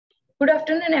Good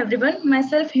afternoon, everyone.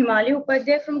 Myself, Himali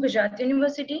Upadhyay from Gujarat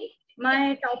University.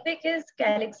 My topic is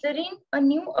Calixarene, a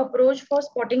new approach for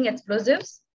spotting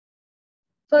explosives.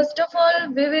 First of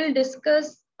all, we will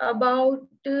discuss about...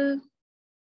 Himali,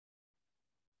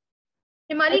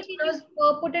 can you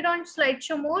put it on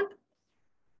slideshow mode?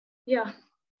 Yeah.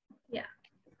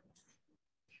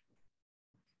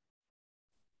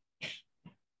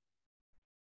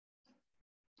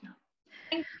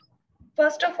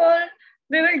 First of all,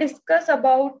 we will discuss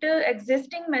about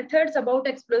existing methods about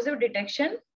explosive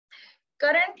detection.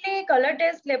 Currently, color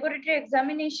test, laboratory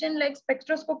examination like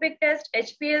spectroscopic test,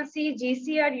 HPLC,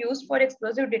 GC are used for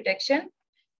explosive detection.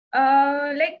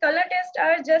 Like color tests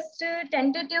are just a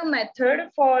tentative method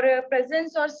for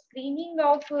presence or screening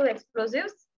of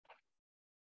explosives,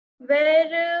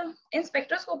 where in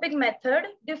spectroscopic method,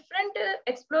 different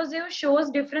explosive shows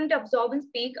different absorbance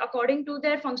peak according to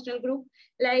their functional group.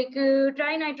 Like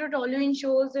trinitrotoluene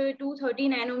shows 230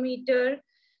 nanometer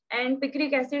and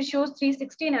picric acid shows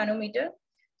 360 nanometer.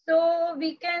 So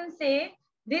we can say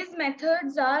these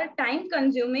methods are time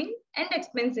consuming and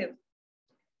expensive.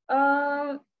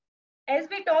 As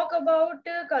we talk about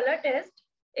color test,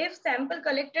 if sample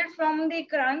collected from the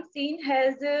crime scene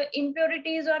has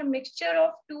impurities or mixture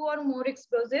of two or more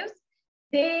explosives,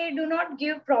 they do not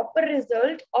give proper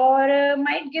result or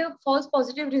might give false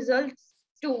positive results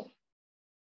too.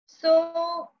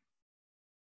 So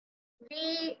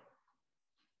we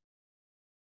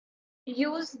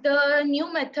use the new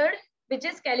method, which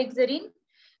is calixarene.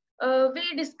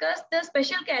 We discuss the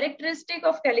special characteristic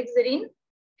of calixarene.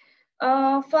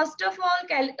 First of all,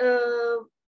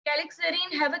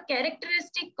 calixarene have a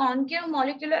characteristic concave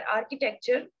molecular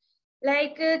architecture.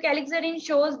 Like calixarene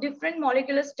shows different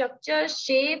molecular structures,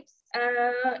 shapes,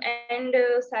 and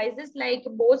sizes like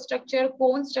bow structure,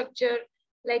 cone structure,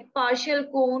 like partial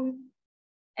cone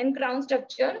and crown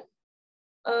structure.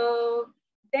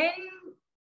 Then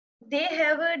they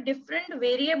have a different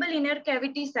variable inner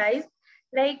cavity size.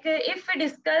 Like if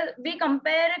we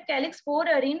compare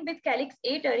calixarenes with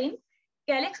calixarenes,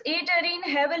 calixarenes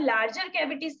have a larger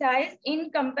cavity size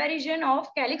in comparison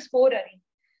of calixarenes.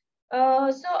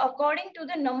 So according to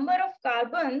the number of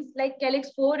carbons like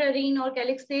calixarene or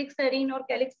calixarene or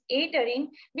calixarenes,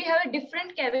 we have a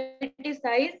different cavity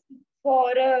size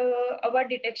for our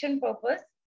detection purpose.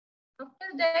 After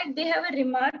that, they have a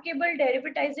remarkable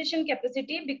derivatization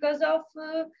capacity because of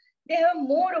they have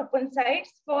more open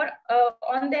sites for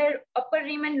on their upper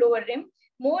rim and lower rim.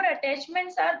 More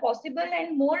attachments are possible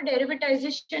and more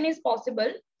derivatization is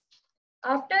possible.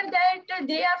 After that,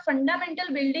 they are fundamental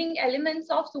building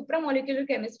elements of supramolecular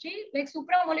chemistry. Like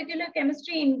supramolecular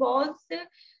chemistry involves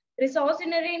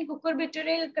resorcinere,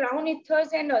 cucurbituryl, crown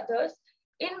ethers, and others,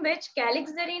 in which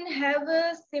calixarene have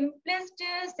a simplest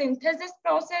synthesis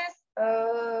process,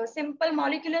 simple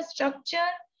molecular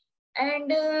structure,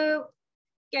 and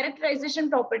characterization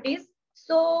properties.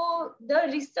 So the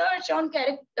research on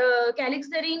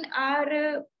calixarene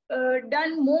are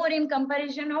done more in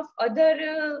comparison of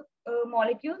other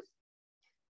molecules.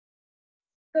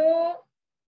 So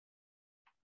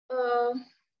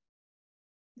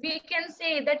we can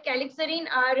say that calixarene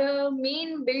are a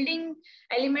main building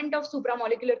element of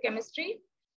supramolecular chemistry.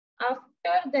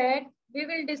 After that, we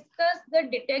will discuss the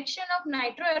detection of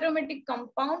nitroaromatic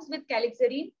compounds with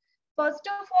calixarene. First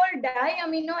of all,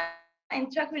 diamino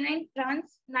anthraquinone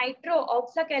trans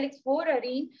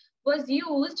nitro-oxacalixarenes was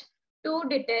used to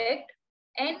detect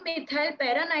N-methyl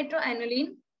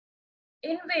paranitroaniline,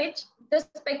 in which the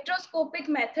spectroscopic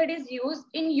method is used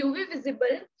in UV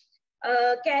visible.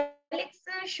 Calix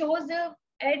shows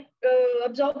at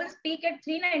absorbance peak at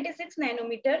 396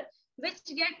 nanometer, which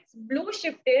gets blue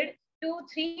shifted to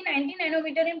 390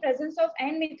 nanometer in presence of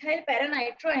N-methyl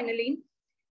paranitroaniline.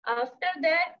 After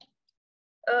that,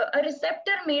 a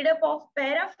receptor made up of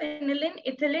paraphenylene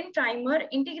ethylene trimer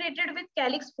integrated with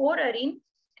calixarene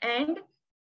and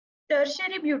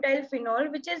tertiary butyl phenol,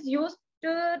 which is used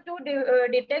to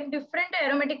detect different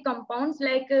aromatic compounds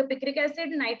like picric acid,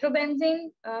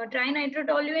 nitrobenzene,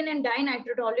 trinitrotoluene, and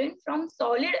dinitrotoluene from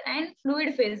solid and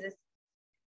fluid phases.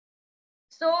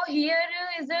 So here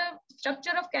is a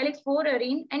structure of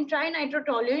calixarene and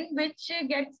trinitrotoluene, which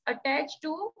gets attached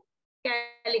to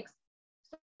calix.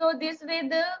 So this way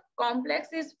the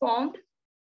complex is formed.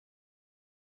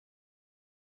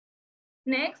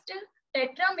 Next,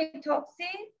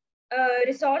 tetramethoxy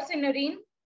resorcinere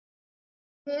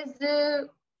is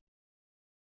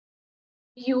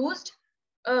used.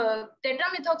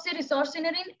 Tetramethoxy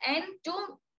resorcinere and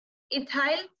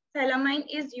 2-ethylphthalamine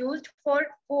is used for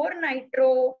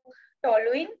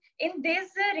 4-nitrotoluene. In this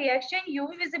reaction,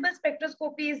 UV visible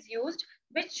spectroscopy is used.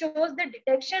 which shows the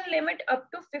detection limit up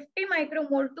to 50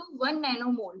 micromole to 1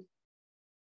 nanomole.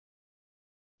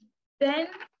 Then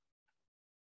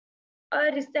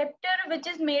a receptor which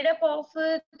is made up of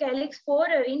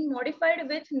calixarene modified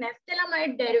with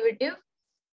naphthalamide derivative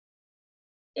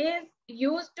is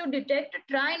used to detect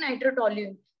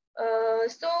trinitrotoluene.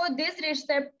 So this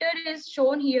receptor is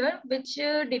shown here, which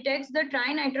detects the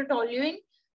trinitrotoluene.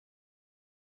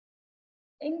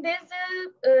 In this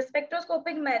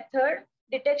spectroscopic method,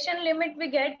 detection limit we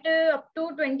get up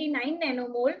to 29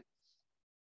 nanomole.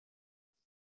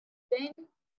 Then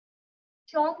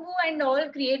Chong-Wu and all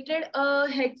created a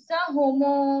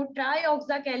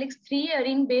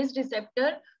hexa-homo-trioxacalix-3-arene based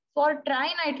receptor for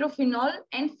trinitrophenol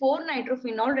and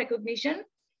 4-nitrophenol recognition,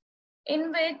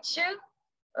 in which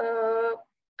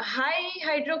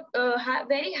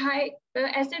very high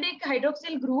acidic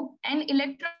hydroxyl group and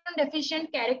electron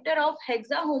deficient character of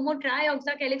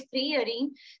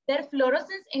hexa-homo-trioxacalix-3-arene, their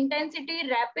fluorescence intensity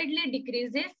rapidly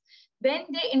decreases when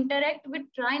they interact with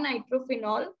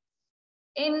trinitrophenol,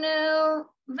 in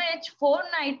which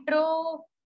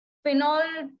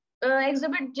 4-nitrophenol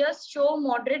exhibit just show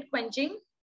moderate quenching.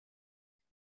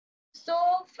 So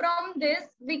from this,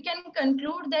 we can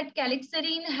conclude that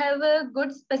calixarene have a good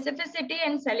specificity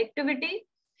and selectivity.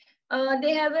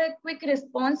 They have a quick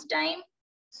response time.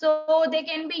 So they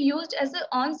can be used as an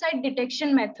on-site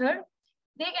detection method.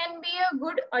 They can be a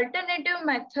good alternative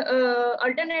method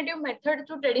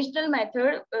to traditional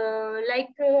method like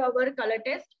our color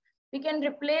test. We can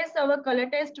replace our color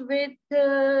test with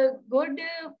good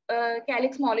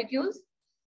calix molecules.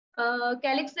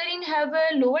 Calixarene have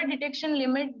a lower detection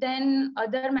limit than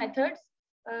other methods.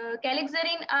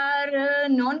 Calixarene are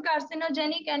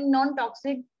non-carcinogenic and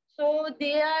non-toxic, so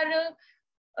they are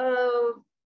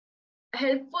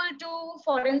helpful to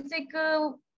forensic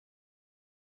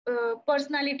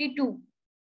personality too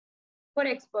for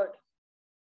expert.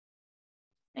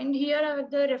 And here are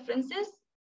the references.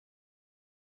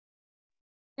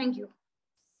 Thank you.